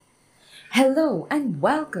Hello and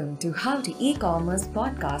welcome to How to E-commerce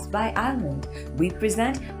podcast by Almond. We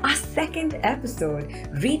present our second episode,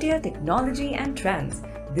 Retail Technology and Trends.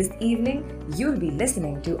 This evening, you'll be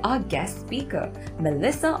listening to our guest speaker,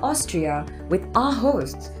 Melissa Austria, with our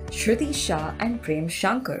hosts, Shruti Shah and Prem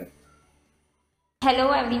Shankar.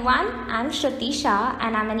 Hello everyone, I'm Shruti Shah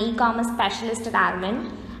and I'm an e-commerce specialist at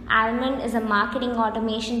Almond. Almond is a marketing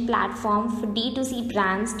automation platform for D2C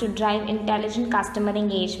brands to drive intelligent customer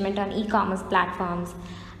engagement on e-commerce platforms.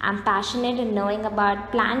 I'm passionate in knowing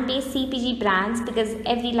about plant-based CPG brands because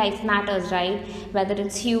every life matters, right? Whether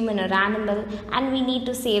it's human or animal, and we need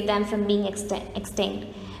to save them from being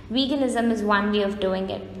extinct. Veganism is one way of doing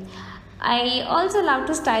it. I also love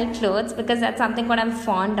to style clothes because that's something what I'm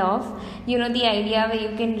fond of. You know, the idea where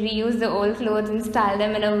you can reuse the old clothes and style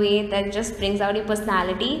them in a way that just brings out your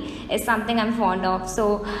personality is something I'm fond of.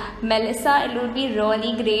 So, Melissa, it would be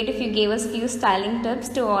really great if you gave us few styling tips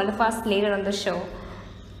to all of us later on the show.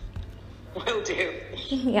 Will do.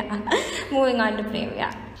 Yeah. Moving on to Prem,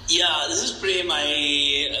 yeah. Yeah, this is Prem.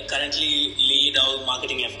 I currently lead all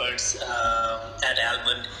marketing efforts at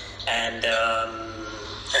Almond, and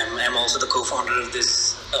I'm also the co-founder of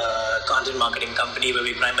this content marketing company where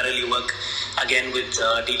we primarily work again with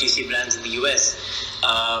DTC brands in the US.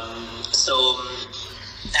 So,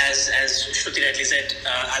 as Shruti rightly said,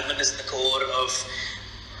 Almond is the core of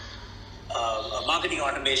marketing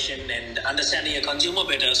automation and understanding your consumer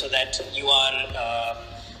better so that you are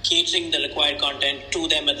catering the required content to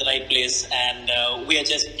them at the right place. And we are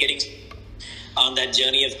just getting on that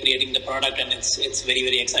journey of creating the product, and it's very,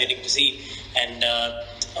 very exciting to see. And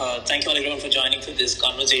thank you all everyone for joining for this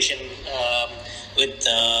conversation with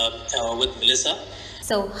Melissa.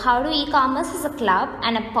 So, How to E-commerce is a club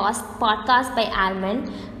and a podcast by Almond,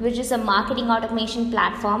 which is a marketing automation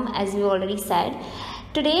platform, as we already said.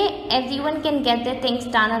 Today, everyone can get their things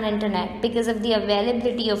done on internet because of the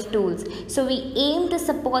availability of tools. So we aim to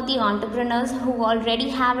support the entrepreneurs who already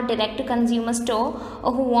have a direct-to-consumer store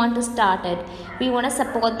or who want to start it. We want to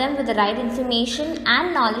support them with the right information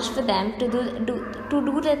and knowledge for them to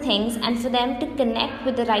do their things and for them to connect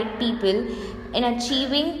with the right people in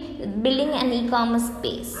building an e-commerce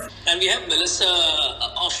space. And we have Melissa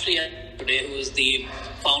Austria today, who is the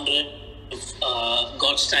founder of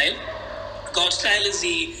GodStyle. GodStyle is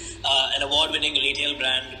an award-winning retail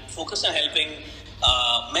brand focused on helping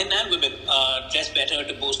men and women dress better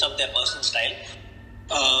to boost up their personal style.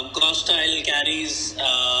 GodStyle carries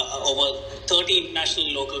over 30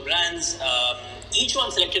 international local brands, each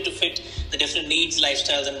one selected to fit the different needs,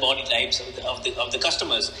 lifestyles, and body types of the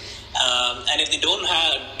customers. And if they don't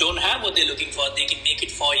have what they're looking for, they can make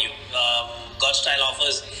it for you. GodStyle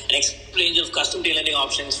offers an range of custom tailoring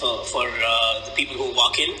options for the people who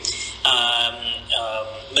walk in.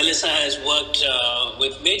 Melissa has worked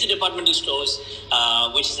with major departmental stores,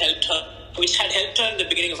 which had helped her in the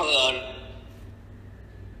beginning of her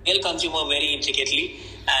real consumer very intricately,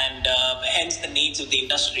 and hence the needs of the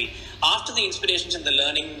industry. After the inspirations and the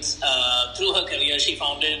learnings through her career, she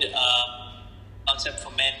founded Concept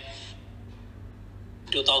for Men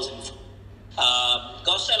 2004.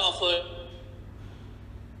 GodStyle offered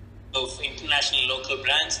of international local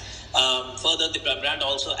brands. Further, the brand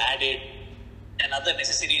also added another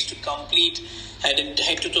necessities to complete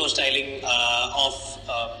head-to-toe styling of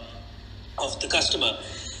the customer.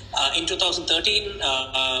 In 2013,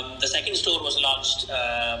 the second store was launched,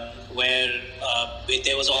 where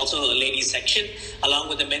there was also a ladies section along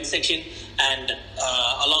with the men's section, and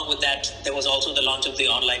along with that, there was also the launch of the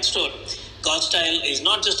online store. GodStyle is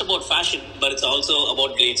not just about fashion, but it's also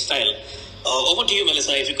about great style. Over to you,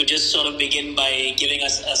 Melissa. If you could just sort of begin by giving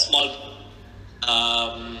us a small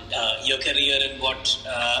your career and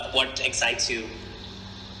what excites you.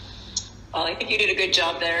 Well, I think you did a good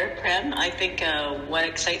job there, Prem. I think what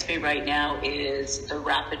excites me right now is the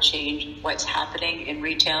rapid change of what's happening in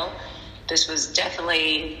retail. This was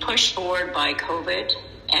definitely pushed forward by COVID,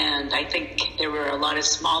 and I think there were a lot of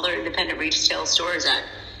smaller independent retail stores that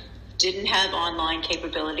didn't have online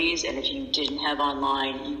capabilities, and if you didn't have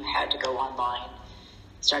online, you had to go online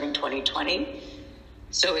starting 2020.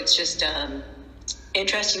 So it's just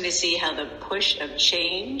interesting to see how the push of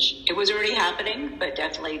change, it was already happening, but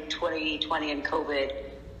definitely 2020 and COVID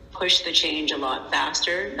pushed the change a lot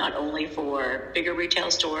faster, not only for bigger retail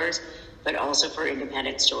stores, but also for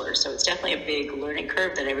independent stores. So it's definitely a big learning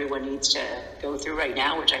curve that everyone needs to go through right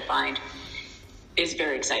now, which I find is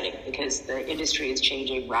very exciting because the industry is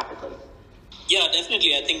changing rapidly. Yeah,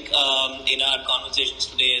 definitely. I think in our conversations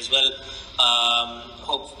today as well,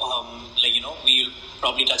 we'll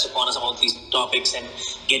probably touch upon some of these topics and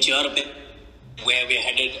get your opinion where we're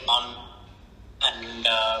headed on. And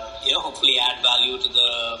hopefully add value to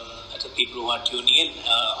the people who are tuning in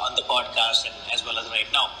on the podcast and as well as right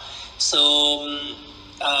now. So,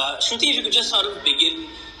 Shruti, if you could just sort of begin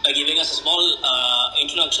by giving us a small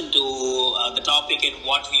introduction to the topic and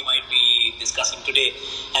what we might be discussing today,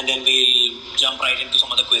 and then we'll jump right into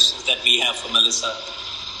some of the questions that we have for Melissa.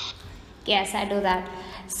 Yes, I do that.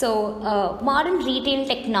 So, modern retail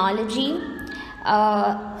technology.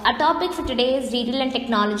 Our topic for today is retail and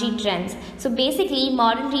technology trends. So basically,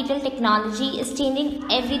 modern retail technology is changing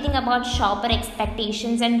everything about shopper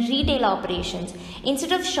expectations and retail operations.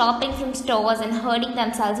 Instead of shopping from stores and herding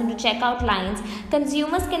themselves into checkout lines,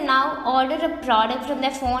 consumers can now order a product from their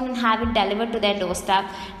phone and have it delivered to their doorstep,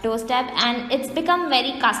 and it's become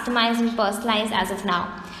very customized and personalized as of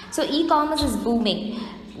now. So e-commerce is booming.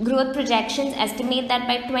 Growth projections estimate that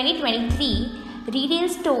by 2023, retail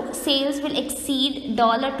sales will exceed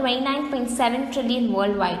 $29.7 trillion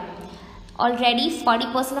worldwide. Already,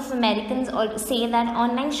 40% of Americans say that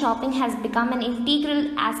online shopping has become an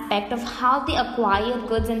integral aspect of how they acquire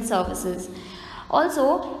goods and services.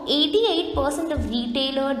 Also, 88% of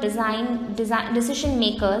retailer decision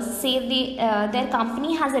makers say their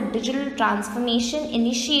company has a digital transformation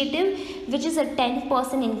initiative, which is a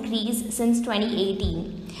 10% increase since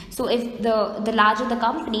 2018. So if the larger the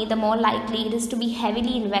company, the more likely it is to be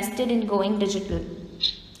heavily invested in going digital.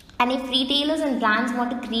 And if retailers and brands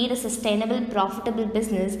want to create a sustainable, profitable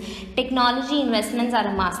business, technology investments are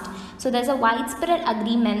a must. So there's a widespread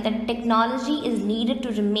agreement that technology is needed to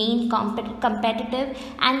remain competitive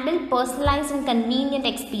and build personalized and convenient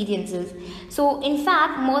experiences. So in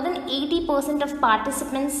fact, more than 80% of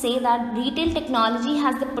participants say that retail technology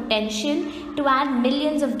has the potential to add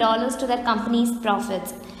millions of dollars to their company's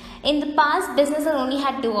profits. In the past, businesses only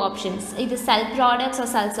had two options, either sell products or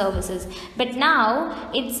sell services. But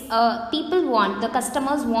now, it's the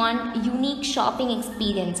customers want unique shopping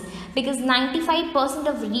experience, because 95%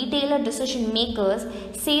 of retailer decision makers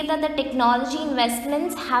say that the technology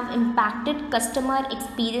investments have impacted customer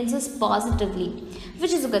experiences positively,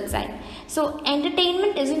 which is a good sign. So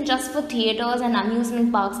entertainment isn't just for theaters and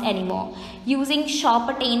amusement parks anymore. Using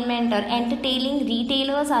shoppertainment or entertaining,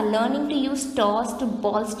 retailers are learning to use stores to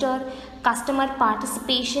bolster customer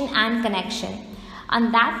participation and connection.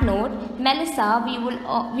 On that note, Melissa,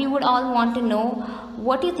 we would all want to know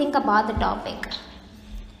what you think about the topic.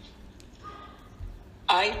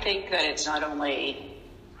 I think that it's not only,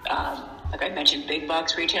 like I mentioned, big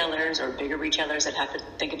box retailers or bigger retailers that have to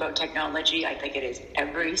think about technology. I think it is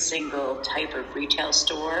every single type of retail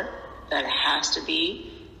store that has to be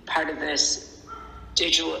part of this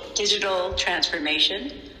digital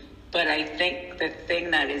transformation. But I think the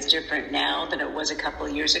thing that is different now than it was a couple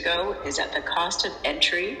of years ago is that the cost of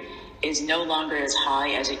entry is no longer as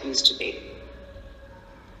high as it used to be.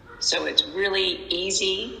 So it's really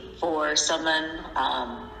easy for someone,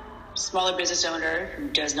 smaller business owner who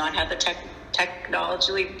does not have the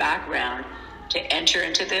technology background to enter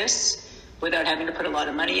into this without having to put a lot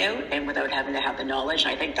of money out and without having to have the knowledge.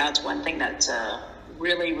 And I think that's one thing that's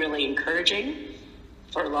really, really encouraging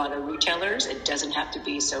for a lot of retailers. It doesn't have to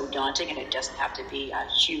be so daunting, and it doesn't have to be a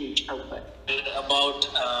huge output. About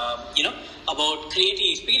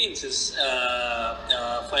creating experiences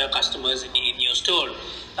for your customers in your store.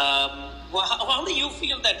 How do you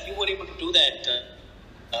feel that you were able to do that,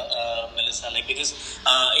 Melissa? Because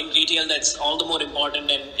in retail, that's all the more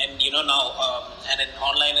important, and now and in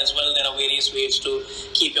online as well, there are various ways to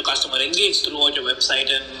keep your customer engaged throughout your website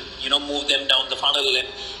and move them down the funnel, and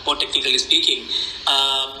more technically speaking.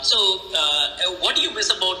 So what do you miss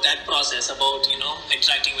about that process, about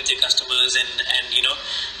interacting with your customers, and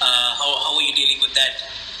how are you dealing with that?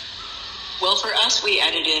 Well, for us, we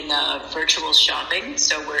added in virtual shopping,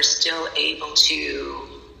 so we're still able to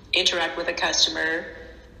interact with a customer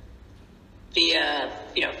via,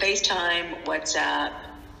 FaceTime, WhatsApp,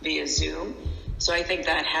 via Zoom. So I think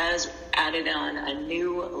that has added on a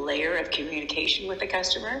new layer of communication with the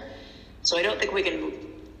customer. So I don't think we can,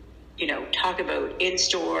 talk about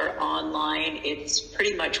in-store, online. It's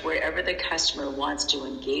pretty much wherever the customer wants to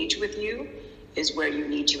engage with you is where you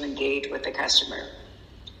need to engage with the customer.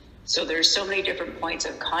 So there's so many different points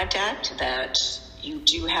of contact that you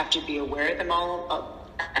do have to be aware of them all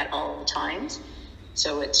at all times.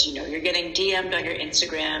 So it's, you're getting DM'd on your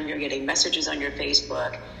Instagram, you're getting messages on your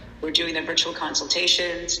Facebook. We're doing the virtual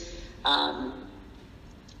consultations.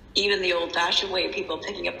 Even the old-fashioned way of people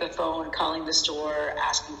picking up the phone, calling the store,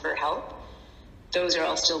 asking for help. Those are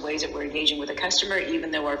all still ways that we're engaging with the customer,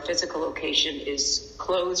 even though our physical location is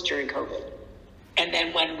closed during COVID. And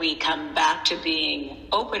then when we come back to being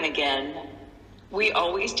open again, we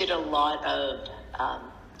always did a lot of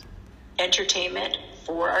entertainment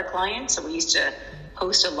for our clients. So we used to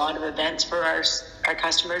host a lot of events for our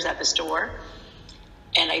customers at the store.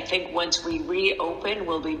 And I think once we reopen,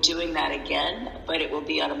 we'll be doing that again, but it will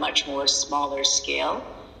be on a much more smaller scale.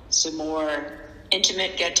 So more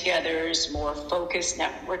intimate get-togethers, more focused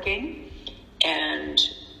networking, and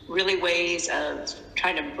really ways of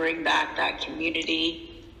trying to bring back that community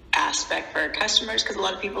aspect for our customers, because a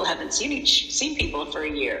lot of people haven't seen people for a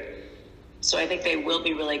year. So I think they will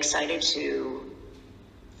be really excited to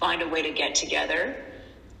find a way to get together.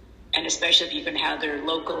 And especially if you can have their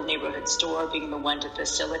local neighborhood store being the one to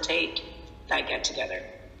facilitate that get together.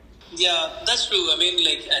 Yeah, that's true. I mean,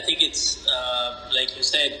 like, I think it's, like you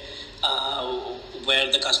said,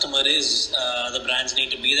 where the customer is, the brands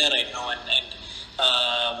need to be there right now. And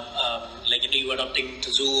like, you adopting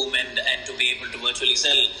to Zoom and to be able to virtually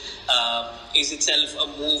sell is itself a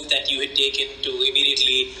move that you had taken to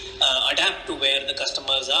immediately adapt to where the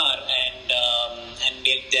customers are and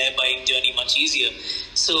make their buying journey much easier.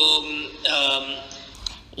 So,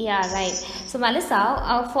 yeah, right. So, Melissa,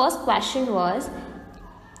 our first question was,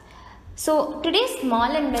 so today small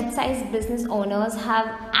and mid-sized business owners have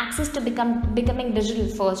access to becoming digital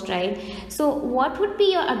first, right? So what would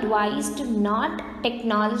be your advice to not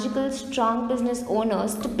technological strong business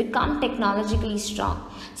owners to become technologically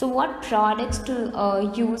strong? So what products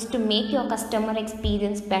to use to make your customer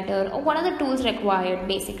experience better, or what are the tools required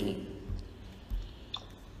basically?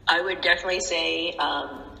 I would definitely say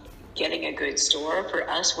getting a good store. For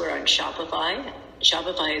us, we're on Shopify.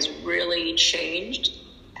 Shopify has really changed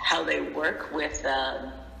how they work with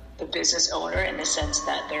the business owner, in the sense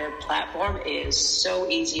that their platform is so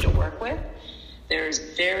easy to work with. There's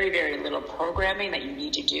very, very little programming that you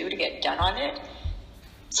need to do to get done on it.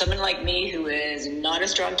 Someone like me who is not a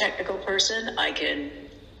strong technical person, I can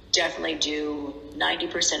definitely do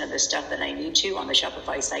 90% of the stuff that I need to on the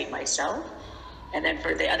Shopify site myself. And then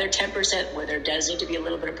for the other 10% where there does need to be a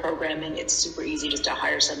little bit of programming, it's super easy just to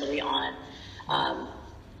hire somebody on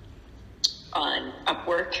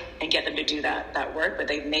Upwork and get them to do that work. But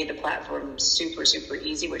they've made the platform super, super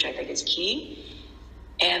easy, which I think is key.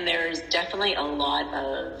 And there's definitely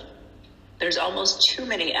there's almost too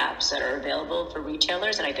many apps that are available for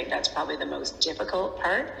retailers. And I think that's probably the most difficult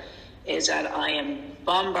part, is that I am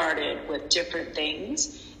bombarded with different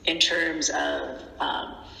things in terms of,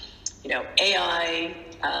 AI,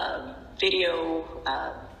 video,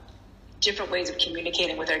 different ways of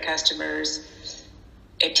communicating with our customers.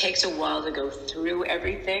 It takes a while to go through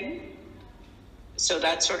everything. So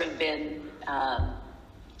that's sort of been,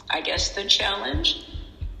 I guess, the challenge.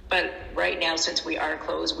 But right now, since we are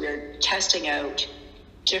closed, we are testing out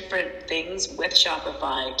different things with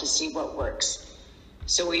Shopify to see what works.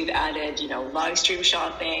 So we've added, live stream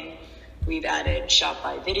shopping. We've added Shop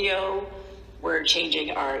by Video. We're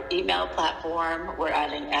changing our email platform. We're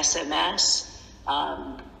adding SMS.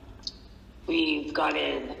 We've got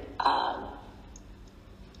in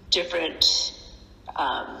different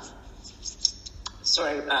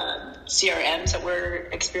CRMs that we're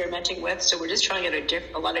experimenting with. So we're just trying out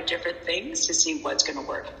a lot of different things to see what's going to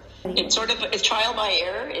work. It's trial by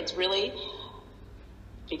error. It's really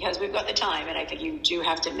because we've got the time, and I think you do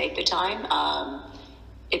have to make the time.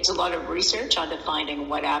 It's a lot of research on finding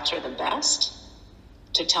what apps are the best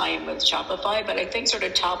to tie in with Shopify. But I think sort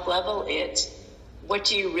of top level, it's what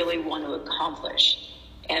do you really want to accomplish?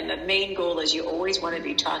 And the main goal is you always want to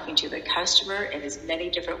be talking to the customer in as many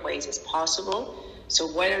different ways as possible. So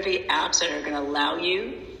what are the apps that are going to allow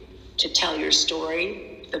you to tell your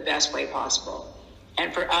story the best way possible?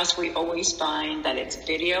 And for us, we always find that it's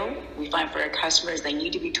video. We find for our customers, they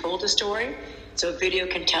need to be told a story. So video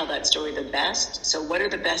can tell that story the best. So what are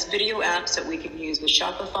the best video apps that we can use with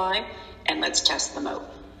Shopify? And let's test them out.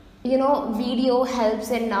 Video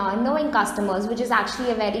helps in knowing customers, which is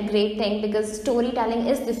actually a very great thing, because storytelling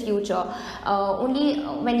is the future. Only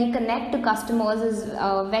when you connect to customers is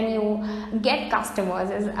when you get customers,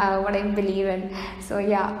 is what I believe in. So,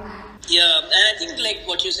 yeah. Yeah, and I think like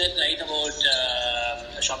what you said, right, about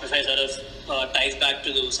Shopify sort of ties back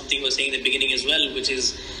to something you were saying in the beginning as well, which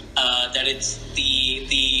is that it's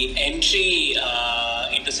the entry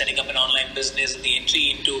into setting up an online business, the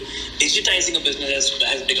entry into digitizing a business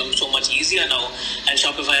has become so much easier now, and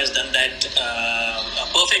Shopify has done that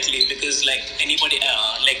perfectly, because like anybody,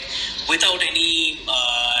 without any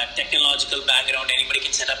technological background, anybody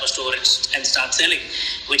can set up a store and start selling,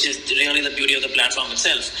 which is really the beauty of the platform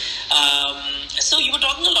itself. So you were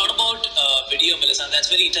talking a lot about video, Melissa, and that's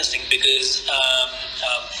very interesting, because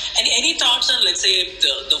any thoughts on, let's say,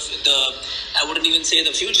 the I wouldn't even say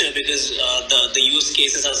the future, because the use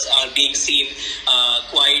cases are being seen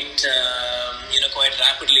quite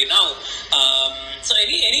rapidly now. So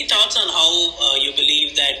any thoughts on how you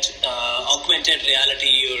believe that augmented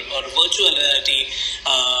reality or virtual reality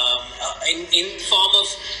in form of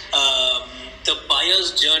the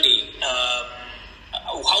buyer's journey,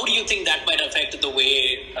 how do you think that might affect the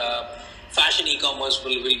way fashion e-commerce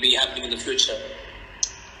will be happening in the future?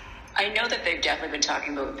 I know that they've definitely been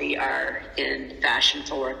talking about VR in fashion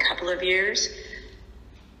for a couple of years.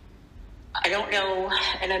 I don't know,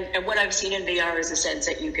 and what I've seen in VR is a sense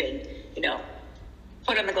that you can,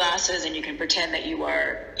 put on the glasses and you can pretend that you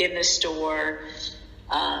are in the store.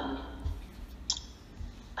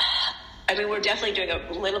 We're definitely doing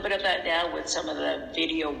a little bit of that now with some of the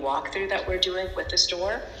video walkthrough that we're doing with the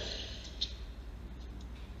store.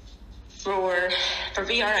 For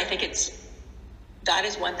VR, I think that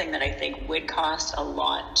is one thing that I think would cost a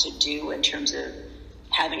lot to do in terms of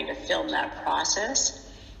having to film that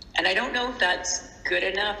process. And I don't know if that's good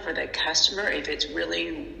enough for the customer, if it's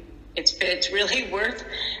really worth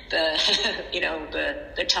the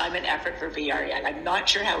the time and effort for VR yet. I'm not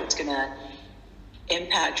sure how it's going to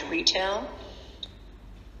impact retail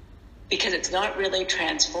because it's not really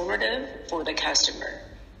transformative for the customer.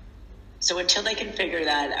 So until they can figure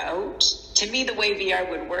that out, to me, the way VR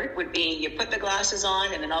would work would be you put the glasses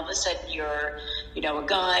on and then all of a sudden you're, a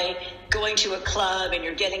guy going to a club and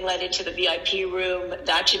you're getting let into the VIP room.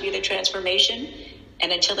 That should be the transformation.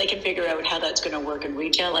 And until they can figure out how that's going to work in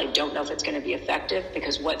retail, I don't know if it's going to be effective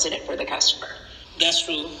because what's in it for the customer? That's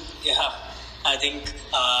true. Yeah. I think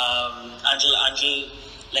until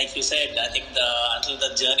like you said, I think until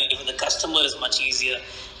the journey for the customer is much easier.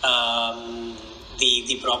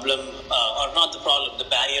 The problem, or not the problem, the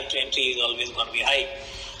barrier to entry is always going to be high.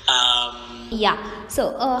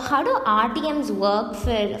 So how do RTMs work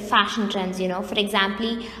for fashion trends? For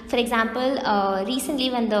example, recently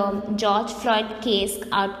when the George Floyd case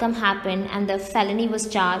outcome happened and the felony was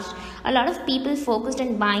charged, a lot of people focused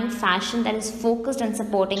on buying fashion that is focused on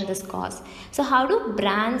supporting this cause. So how do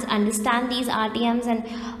brands understand these RTMs, and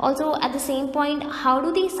also at the same point, how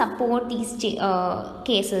do they support these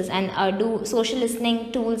cases, and do social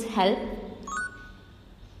listening tools help?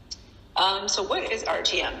 So what is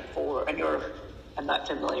RTM for? I'm not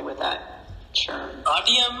familiar with that term.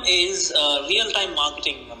 RTM is real-time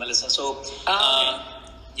marketing, Melissa. So,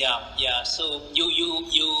 So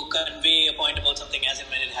you convey a point about something as and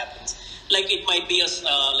when it happens. Like it might be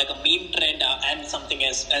like a meme trend and something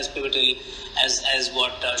as pivotal as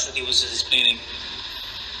what Shruti was just explaining.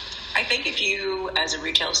 I think if you, as a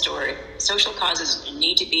retail store, social causes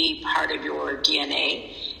need to be part of your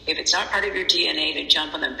DNA. If it's not part of your DNA to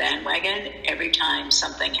jump on the bandwagon every time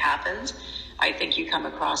something happens, I think you come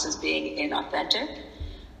across as being inauthentic.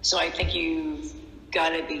 So I think you've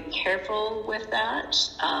got to be careful with that.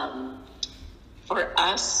 For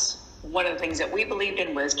us, one of the things that we believed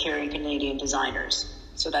in was carrying Canadian designers.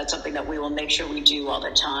 So that's something that we will make sure we do all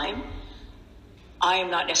the time. I am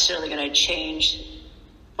not necessarily going to change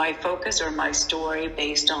my focus or my story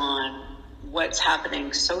based on what's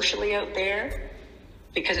happening socially out there,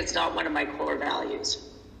 because it's not one of my core values.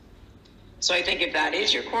 So I think if that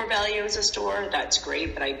is your core value as a store, that's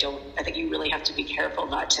great, but I think you really have to be careful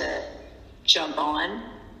not to jump on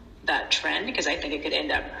that trend, because I think it could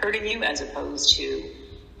end up hurting you as opposed to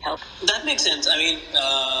helping. That makes sense. I mean,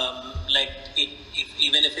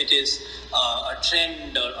 even if it is a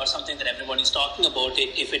trend or something that everybody's talking about,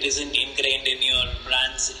 if it isn't ingrained in your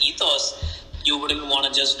brand's ethos, you wouldn't want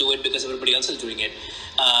to just do it because everybody else is doing it.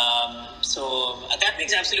 So that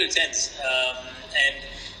makes absolute sense.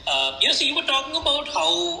 So you were talking about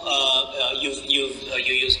how you're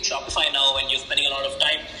using Shopify now, and you're spending a lot of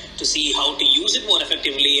time to see how to use it more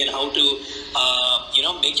effectively and how to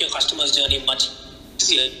make your customer's journey much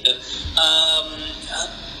easier.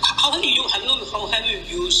 How have you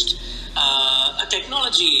used a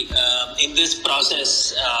technology in this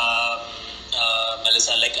process,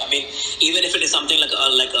 Melissa? Even if it is something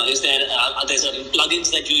is there are there certain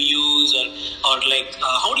plugins that you use, or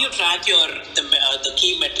how do you track the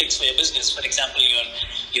key metrics for your business? For example,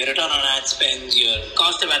 your return on ad spend, your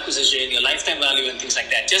cost of acquisition, your lifetime value, and things like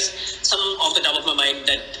that. Just some off the top of my mind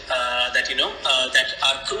that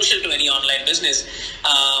are crucial to any online business.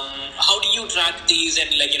 How do you track these? And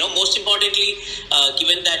most importantly,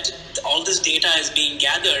 given that all this data is being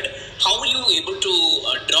gathered, how are you able to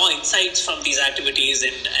draw insights from these activities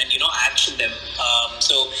and action them?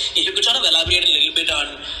 So if you could sort of elaborate a little bit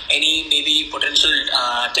on any maybe potential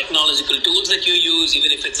technological tools that you use,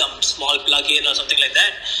 even if it's some small plugin or something like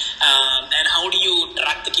that, and how do you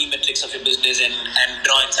track the key metrics of your business and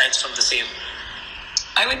draw insights from the same?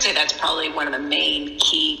 I would say that's probably one of the main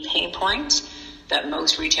key pain points that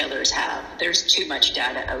most retailers have. There's too much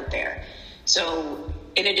data out there. So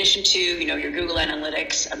in addition to, your Google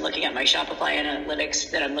Analytics, I'm looking at my Shopify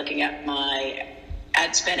Analytics, then I'm looking at my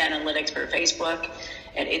ad spend analytics for Facebook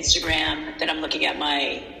and Instagram, then I'm looking at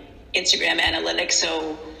my Instagram analytics.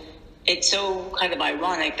 So it's so kind of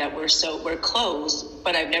ironic that we're closed,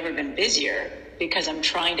 but I've never been busier because I'm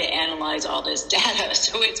trying to analyze all this data.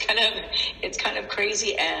 So it's kind of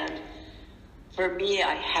crazy. And for me,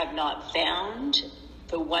 I have not found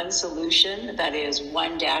the one solution that is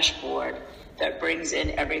one dashboard that brings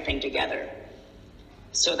in everything together.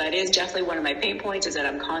 So that is definitely one of my pain points, is that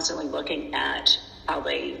I'm constantly looking at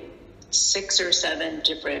probably 6 or 7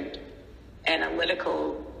 different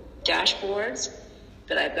analytical dashboards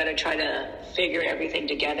that I've got to try to figure everything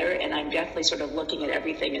together. And I'm definitely sort of looking at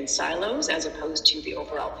everything in silos as opposed to the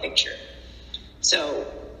overall picture. So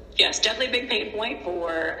yes, definitely a big pain point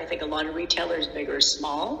for, I think, a lot of retailers, big or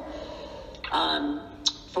small.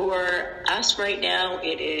 For us right now,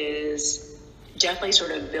 it is definitely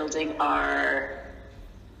sort of building our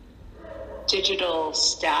digital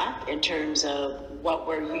stack in terms of what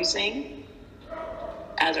we're using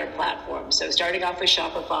as our platform. So starting off with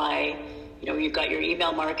Shopify, you've got your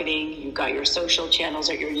email marketing, you've got your social channels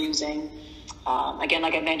that you're using. Again,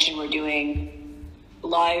 like I mentioned, we're doing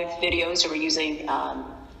live videos, so we're using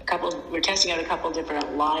we're testing out a couple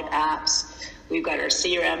different live apps. We've got our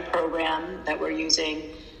CRM program that we're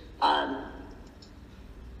using. And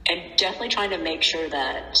definitely trying to make sure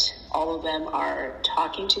that all of them are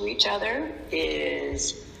talking to each other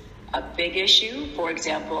is a big issue. For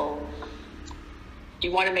example,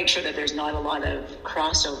 you want to make sure that there's not a lot of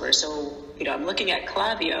crossover. So, I'm looking at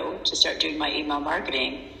Klaviyo to start doing my email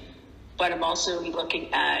marketing, but I'm also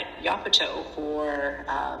looking at Yapito for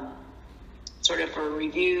for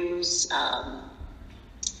reviews.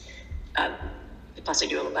 Plus I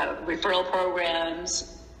do a lot of referral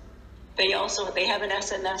programs. They have an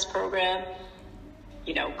SMS program.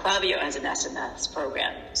 Klaviyo has an SMS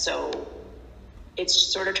program. So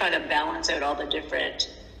it's sort of trying to balance out all the different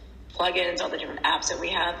plugins, all the different apps that we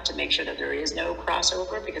have to make sure that there is no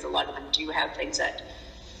crossover, because a lot of them do have things that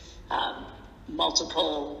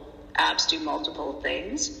multiple apps do multiple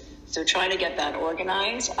things. So trying to get that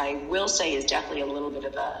organized, I will say, is definitely a little bit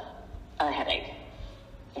of a headache.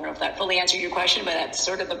 I don't know if that fully answered your question, but that's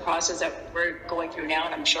sort of the process that we're going through now,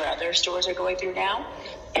 and I'm sure other stores are going through now.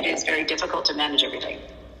 It is very difficult to manage everything.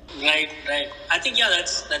 Right. I think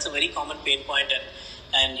that's a very common pain point,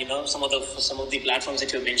 and some of the platforms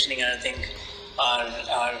that you're mentioning, I think,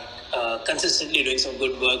 are consistently doing some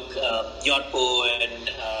good work. Yotpo and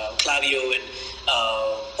Klaviyo and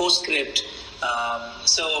PostScript.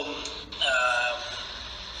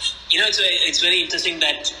 It's very interesting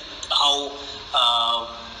that how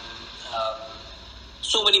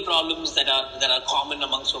so many problems that are common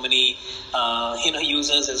among so many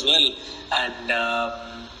users as well, and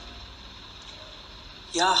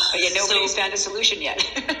but nobody's found a solution yet.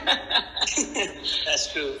 That's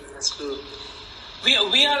true. We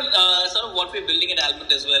are sort of what we're building at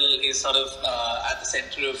Almond as well is sort of at the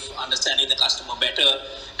center of understanding the customer better,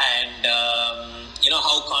 and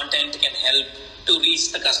how content can help to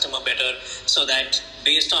reach the customer better, so that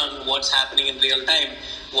based on what's happening in real time,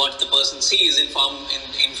 what the person sees in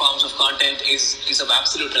forms of content is of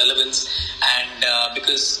absolute relevance. And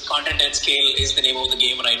because content at scale is the name of the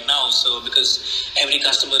game right now, so because every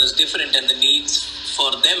customer is different and the needs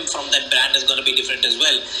for them from that brand is going to be different as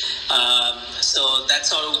well. So that's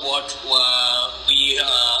sort of what we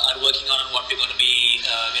are working on and what we're going to be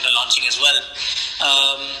launching as well.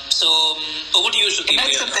 So over to you, Shruti. And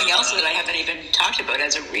that's something else that I haven't even talked about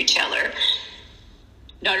as a retailer.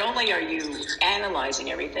 Not only are you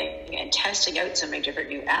analyzing everything and testing out so many different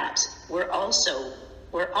new apps, we're all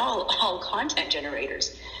content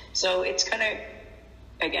generators. So it's kind of,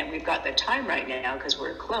 again, we've got the time right now because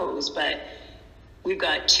we're closed, but we've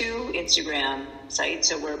got 2 Instagram sites.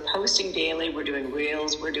 So we're posting daily, we're doing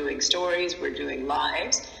reels, we're doing stories, we're doing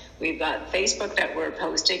lives. We've got Facebook that we're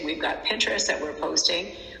posting. We've got Pinterest that we're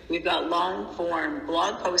posting. We've got long form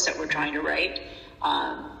blog posts that we're trying to write.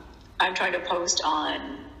 I'm trying to post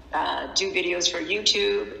on, do videos for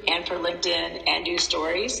YouTube and for LinkedIn and do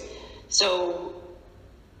stories. So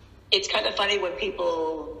it's kind of funny when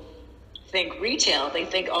people think retail, they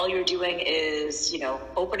think all you're doing is,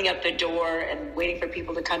 opening up the door and waiting for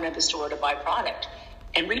people to come into the store to buy product.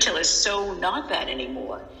 And retail is so not that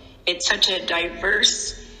anymore. It's such a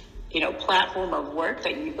diverse, platform of work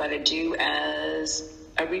that you've got to do as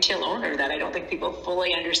a retail owner that I don't think people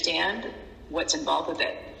fully understand what's involved with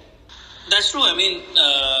it. That's true. I mean,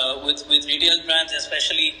 with retail brands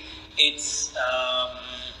especially, it's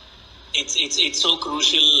so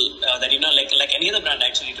crucial that like any other brand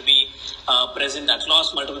actually to be present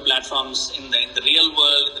across multiple platforms in the real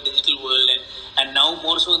world, in the digital world, and now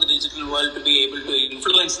more so in the digital world to be able to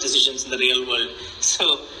influence decisions in the real world.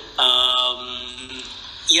 So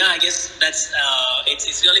yeah, I guess that's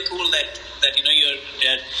it's really cool that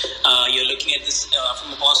you're looking at this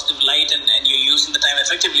from a positive light, and you're using the time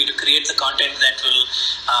effectively to create the content that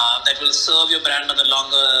will serve your brand on the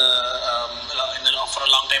longer for a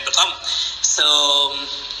long time to come.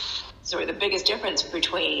 So the biggest difference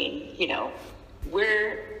between,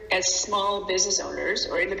 we're as small business owners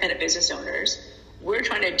or independent business owners, we're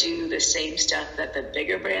trying to do the same stuff that the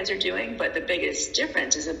bigger brands are doing, but the biggest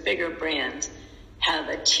difference is the bigger brands have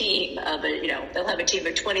a team of, they'll have a team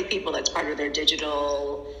of 20 people that's part of their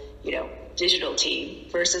digital team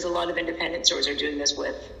versus a lot of independent stores are doing this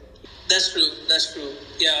with. That's true.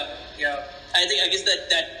 Yeah. I guess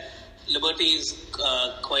that liberty is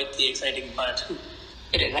quite the exciting part.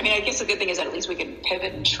 It is. I mean, I guess the good thing is that at least we can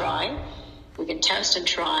pivot and try. We can test and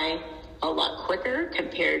try a lot quicker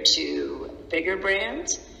compared to bigger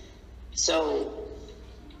brands. So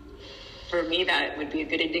for me, that would be a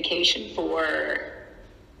good indication for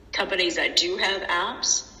companies that do have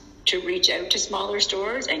apps to reach out to smaller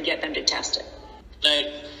stores and get them to test it.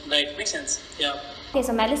 Right. Makes sense. Yeah. Okay,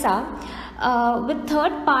 so Melissa, with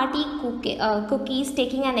third-party cookies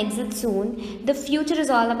taking an exit soon, the future is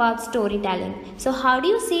all about storytelling. So, how do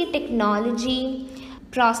you see technology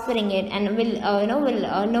prospering it, and will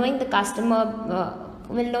knowing the customer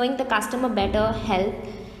better help,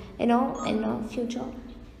 in the future?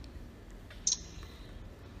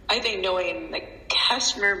 I think knowing the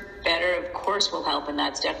customer better, of course, will help, and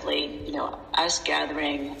that's definitely us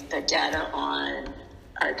gathering the data on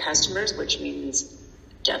our customers, which means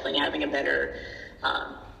definitely having a better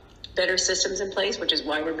systems in place, which is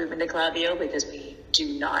why we're moving to Klaviyo, because we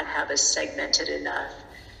do not have a segmented enough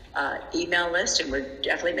email list, and we're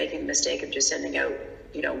definitely making the mistake of just sending out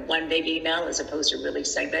one big email as opposed to really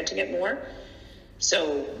segmenting it more.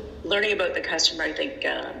 So learning about the customer, I think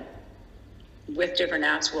with different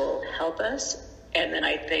apps will help us. And then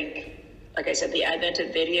I think, like I said, the advent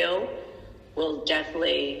of video will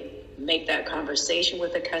definitely make that conversation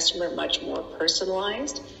with the customer much more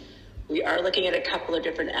personalized. We are looking at a couple of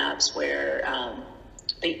different apps where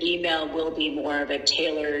the email will be more of a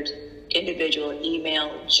tailored individual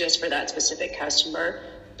email just for that specific customer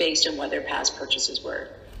based on what their past purchases were.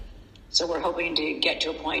 So we're hoping to get to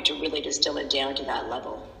a point to really distill it down to that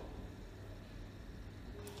level.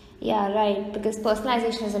 Yeah, right, because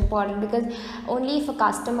personalization is important, because only if a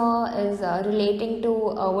customer is relating to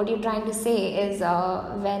what you're trying to say is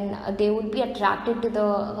when they would be attracted to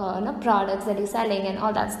the products that you're selling and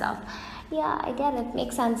all that stuff. Yeah, I get it.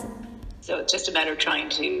 Makes sense. So it's just a matter of trying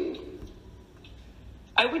to,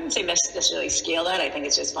 I wouldn't say necessarily scale that. I think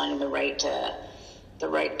it's just finding the right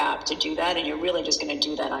app to do that. And you're really just going to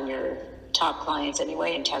do that on your top clients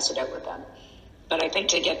anyway and test it out with them. But I think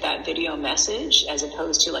to get that video message as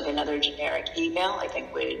opposed to like another generic email, I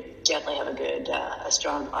think would definitely have a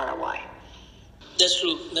strong ROI. That's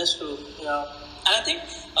true. Yeah, and I think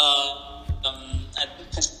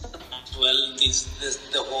as well,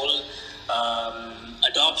 the whole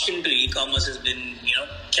adoption to e-commerce has been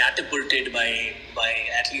catapulted by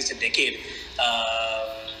at least a decade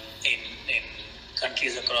in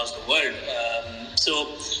countries across the world.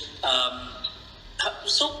 So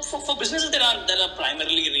for businesses that are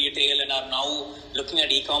primarily retail and are now looking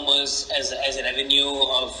at e-commerce as a revenue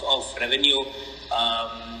of revenue,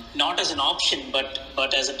 not as an option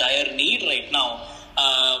but as a dire need right now,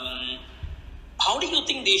 how do you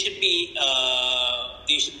think they should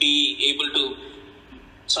be able to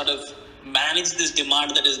sort of manage this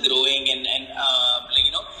demand that is growing, and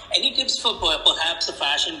any tips for perhaps a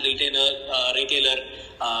fashion retailer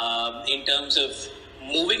in terms of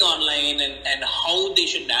moving online and how they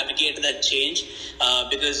should navigate that change,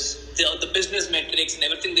 because the business metrics and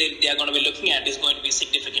everything they are going to be looking at is going to be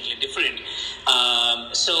significantly different.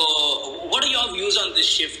 So what are your views on this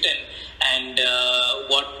shift, and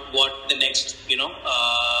what the next 2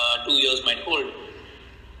 years might hold?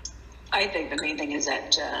 I think the main thing is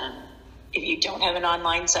that if you don't have an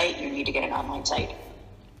online site, you need to get an online site,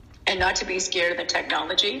 and not to be scared of the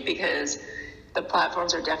technology, because the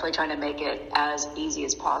platforms are definitely trying to make it as easy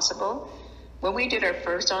as possible. When we did our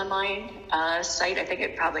first online site, I think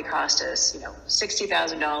it probably cost us,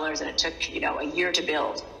 $60,000, and it took, a year to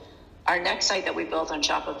build. Our next site that we built on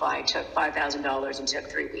Shopify took $5,000 and took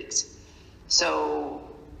 3 weeks. So,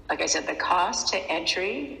 like I said, the cost to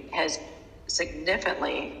entry has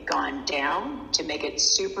significantly gone down to make it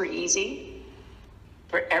super easy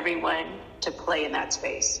for everyone to play in that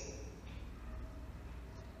space.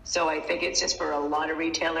 So I think it's just for a lot of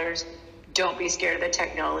retailers, don't be scared of the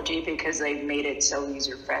technology because they've made it so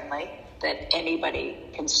user-friendly that anybody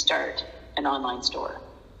can start an online store.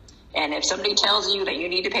 And if somebody tells you that you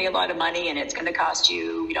need to pay a lot of money and it's going to cost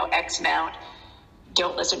you, X amount,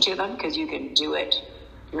 don't listen to them, because you can do it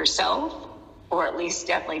yourself, or at least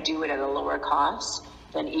definitely do it at a lower cost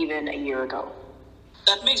than even a year ago.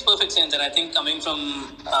 That makes perfect sense, and I think coming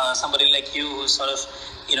from somebody like you who's sort of,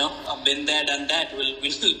 been there, done that, will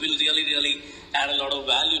really add a lot of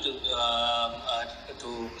value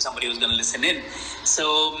to somebody who's going to listen in.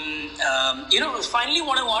 So, finally,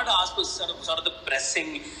 what I wanted to ask was sort of the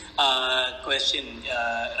pressing question,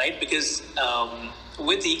 right? Because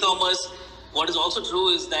with e-commerce, what is also true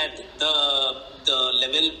is that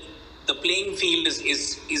the playing field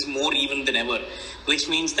is more even than ever, which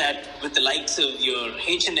means that with the likes of your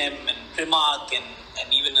H&M and Primark and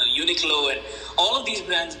even Uniqlo and all of these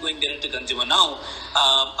brands going direct to consumer now,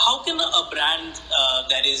 how can a brand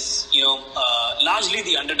that is largely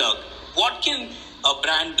the underdog, what can a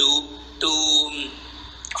brand do to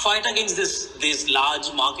fight against this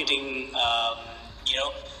large marketing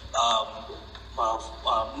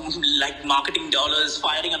like marketing dollars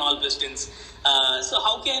firing on all pistons? So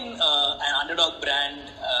how can an underdog brand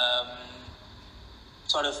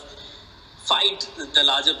sort of fight the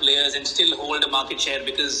larger players and still hold a market share?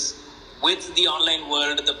 Because with the online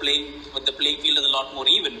world, the playing field is a lot more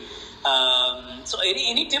even. So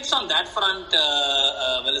any tips on that front,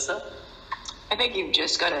 Melissa? I think you've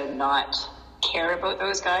just got to not care about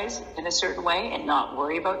those guys in a certain way and not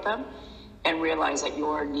worry about them, and realize that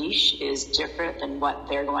your niche is different than what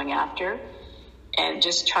they're going after, and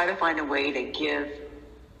just try to find a way to give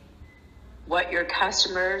what your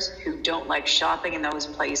customers who don't like shopping in those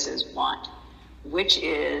places want, which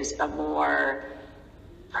is a more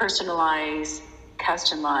personalized,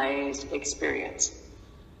 customized experience.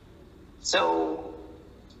 So,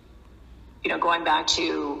 going back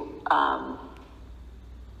to, I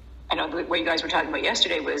know what you guys were talking about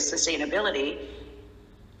yesterday was sustainability.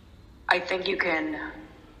 I think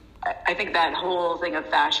that whole thing of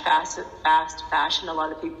fast fashion, a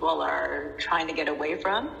lot of people are trying to get away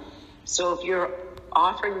from. So if you're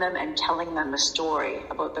offering them and telling them a story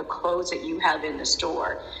about the clothes that you have in the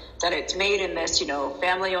store, that it's made in this,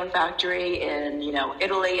 family-owned factory in,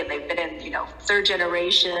 Italy, and they've been in, third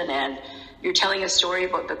generation, and you're telling a story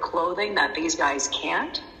about the clothing that these guys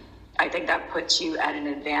can't, I think that puts you at an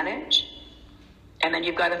advantage. And then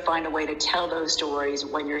you've got to find a way to tell those stories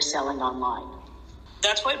when you're selling online.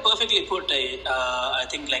 That's quite perfectly put. I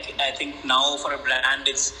think now for a brand,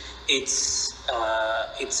 it's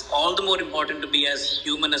all the more important to be as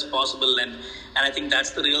human as possible, and I think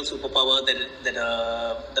that's the real superpower that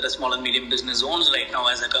a small and medium business owns right now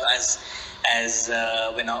as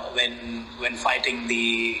when fighting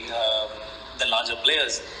the larger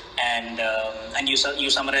players, and you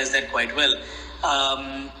summarized that quite well.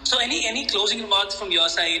 So any closing remarks from your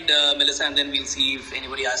side, Melissa, and then we'll see if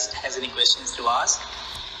anybody else has any questions to ask.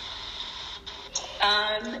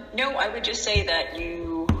 No, I would just say that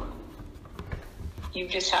you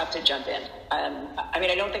just have to jump in.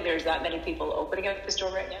 I don't think there's that many people opening up the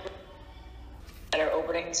store right now that are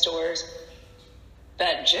opening stores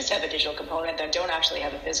that just have a digital component, that don't actually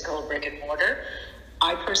have a physical brick and mortar.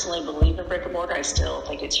 I personally believe in brick and mortar. I still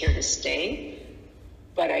think it's here to stay.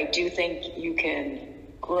 But I do think you can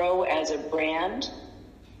grow as a brand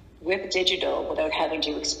with digital without having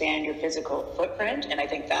to expand your physical footprint. And I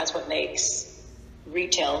think that's what makes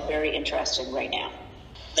retail very interesting right now.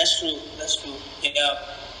 That's true. Yeah.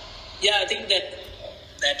 I think that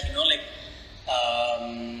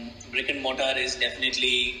brick and mortar is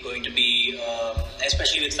definitely going to be,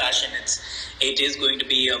 especially with fashion, it is going to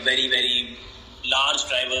be a very, very large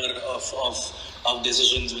driver of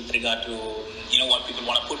decisions with regard to what people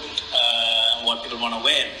want to put and what people want to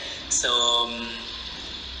wear. So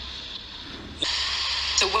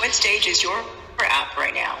what stage is your app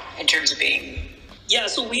right now in terms of being? Yeah,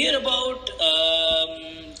 so we are about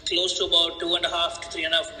close to about 2.5 to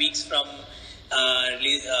 3.5 weeks from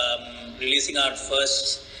releasing our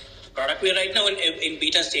first product. We are right now in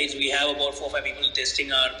beta stage. We have about 4 or 5 people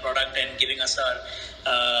testing our product and giving us our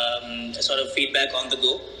sort of feedback on the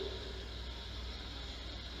go.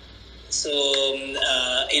 So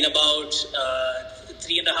in about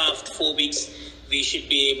 3.5 to 4 weeks, we should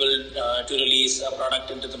be able to release a product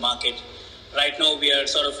into the market. Right now, we are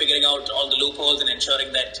sort of figuring out all the loopholes and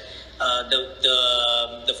ensuring that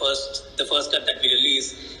the first cut that we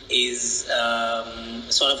release is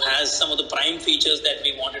sort of has some of the prime features that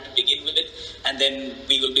we wanted to begin with, and then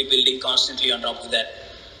we will be building constantly on top of that.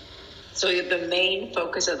 So the main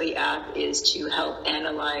focus of the app is to help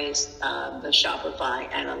analyze the Shopify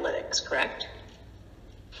analytics, correct?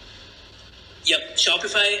 Yep,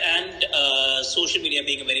 Shopify and social media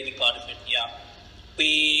being a very big part of it. Yeah,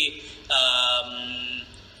 we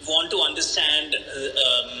want to understand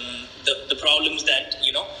the problems that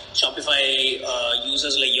Shopify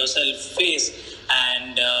users like yourself face,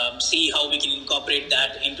 and see how we can incorporate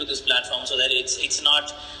that into this platform so that it's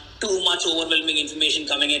not too much overwhelming information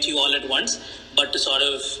coming at you all at once, but to sort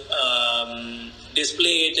of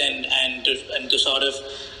display it and to sort of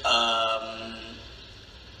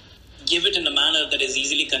give it in a manner that is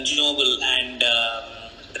easily consumable and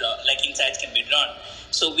like insights can be drawn.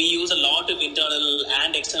 So we use a lot of internal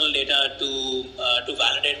and external data to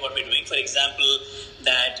validate what we're doing. For example,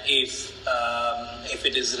 that if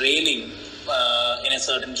it is raining in a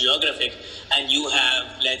certain geographic and you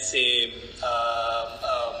have, let's say, a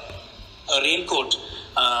raincoat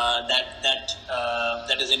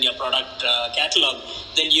that is in your product catalog,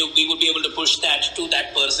 then we would be able to push that to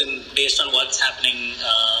that person based on what's happening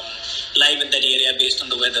live in that area based on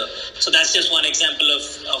the weather. So that's just one example of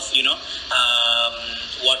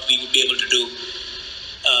what we would be able to do.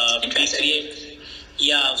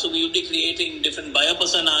 So we would be creating different buyer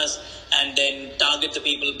personas and then target the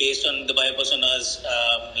people based on the buyer personas,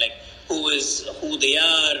 like who they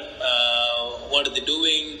are, what are they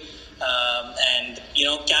doing, and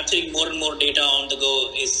capturing more and more data on the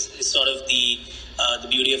go is sort of the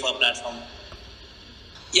beauty of our platform.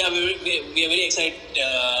 Yeah, we are very excited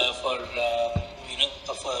for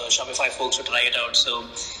Shopify folks to try it out. So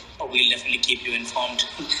we'll definitely keep you informed.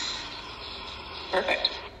 Perfect.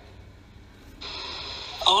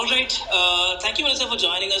 All right. Thank you, Melissa, for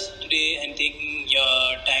joining us today and taking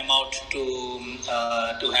your time out to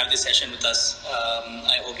have this session with us.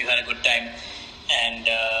 I hope you had a good time, and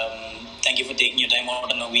thank you for taking your time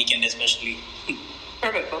out on a weekend, especially.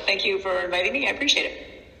 Perfect. Well, thank you for inviting me. I appreciate it.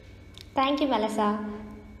 Thank you, Melissa.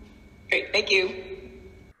 Great. Thank you.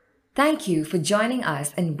 Thank you for joining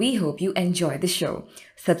us, and we hope you enjoy the show.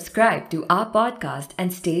 Subscribe to our podcast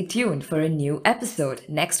and stay tuned for a new episode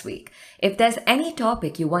next week. If there's any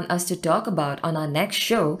topic you want us to talk about on our next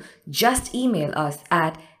show, just email us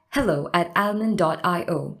at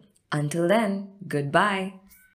hello@almond.io. Until then, goodbye.